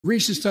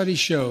Recent study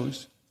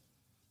shows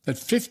that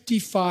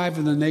 55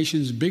 of the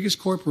nation's biggest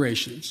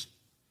corporations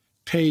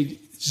paid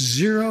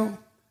zero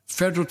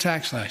federal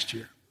tax last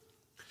year.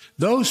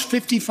 Those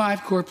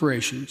 55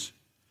 corporations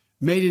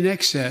made in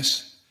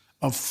excess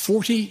of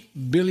 $40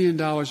 billion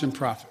in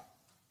profit.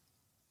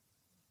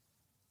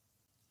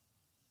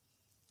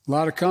 A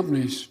lot of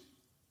companies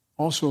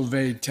also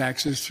evade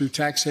taxes through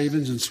tax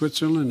havens in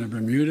Switzerland and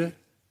Bermuda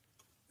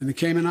and the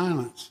Cayman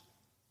Islands.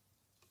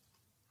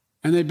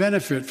 And they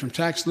benefit from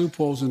tax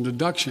loopholes and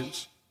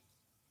deductions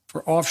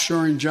for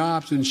offshoring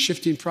jobs and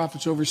shifting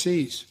profits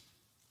overseas.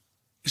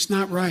 It's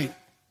not right.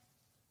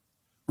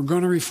 We're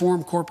going to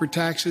reform corporate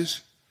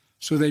taxes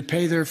so they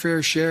pay their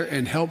fair share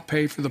and help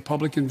pay for the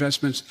public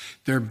investments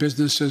their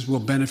businesses will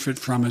benefit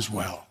from as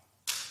well.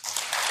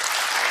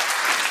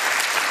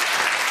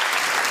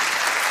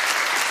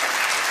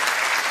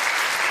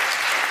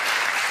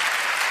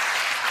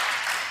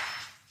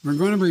 We're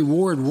going to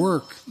reward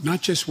work,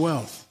 not just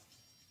wealth.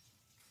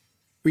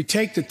 We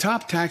take the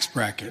top tax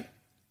bracket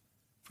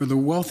for the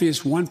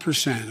wealthiest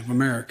 1% of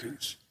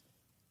Americans,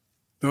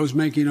 those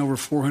making over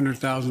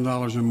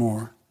 $400,000 or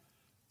more,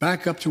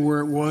 back up to where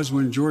it was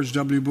when George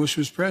W. Bush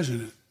was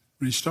president,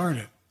 when he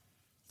started,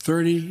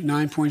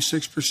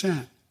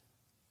 39.6%.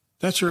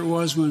 That's where it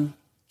was when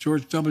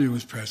George W.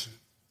 was president.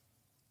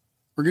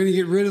 We're going to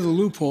get rid of the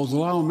loopholes,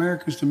 allow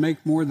Americans to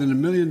make more than $1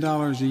 million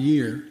a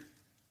year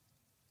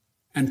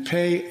and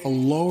pay a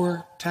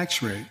lower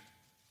tax rate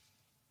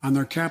on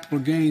their capital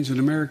gains than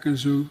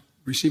Americans who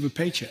receive a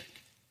paycheck.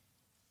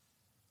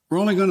 We're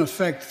only going to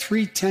affect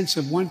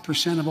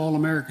 0.3% of all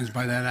Americans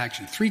by that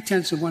action,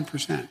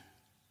 0.3%.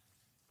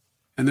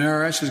 And the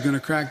IRS is going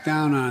to crack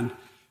down on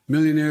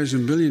millionaires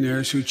and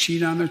billionaires who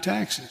cheat on their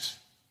taxes.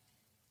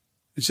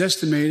 It's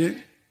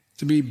estimated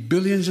to be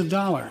billions of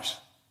dollars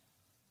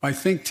by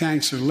think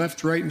tanks that are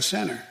left, right, and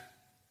center.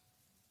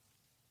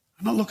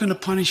 I'm not looking to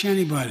punish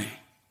anybody.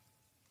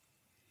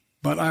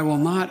 But I will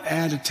not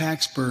add a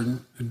tax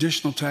burden,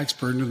 additional tax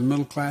burden to the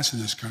middle class in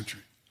this country.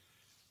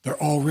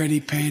 They're already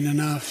paying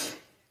enough.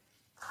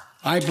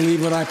 I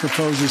believe what I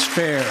propose is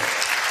fair,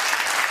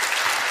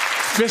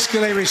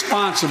 fiscally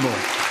responsible,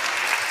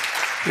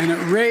 and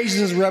it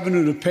raises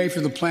revenue to pay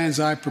for the plans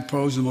I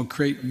propose and will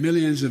create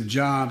millions of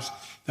jobs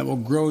that will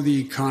grow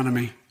the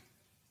economy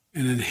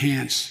and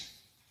enhance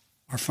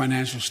our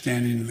financial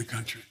standing in the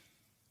country.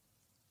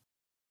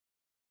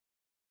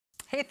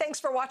 Hey, thanks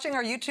for watching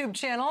our YouTube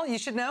channel. You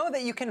should know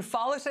that you can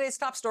follow today's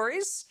top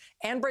stories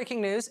and breaking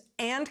news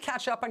and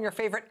catch up on your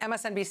favorite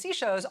MSNBC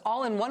shows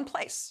all in one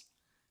place.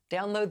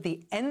 Download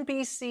the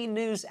NBC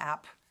News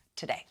app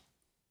today.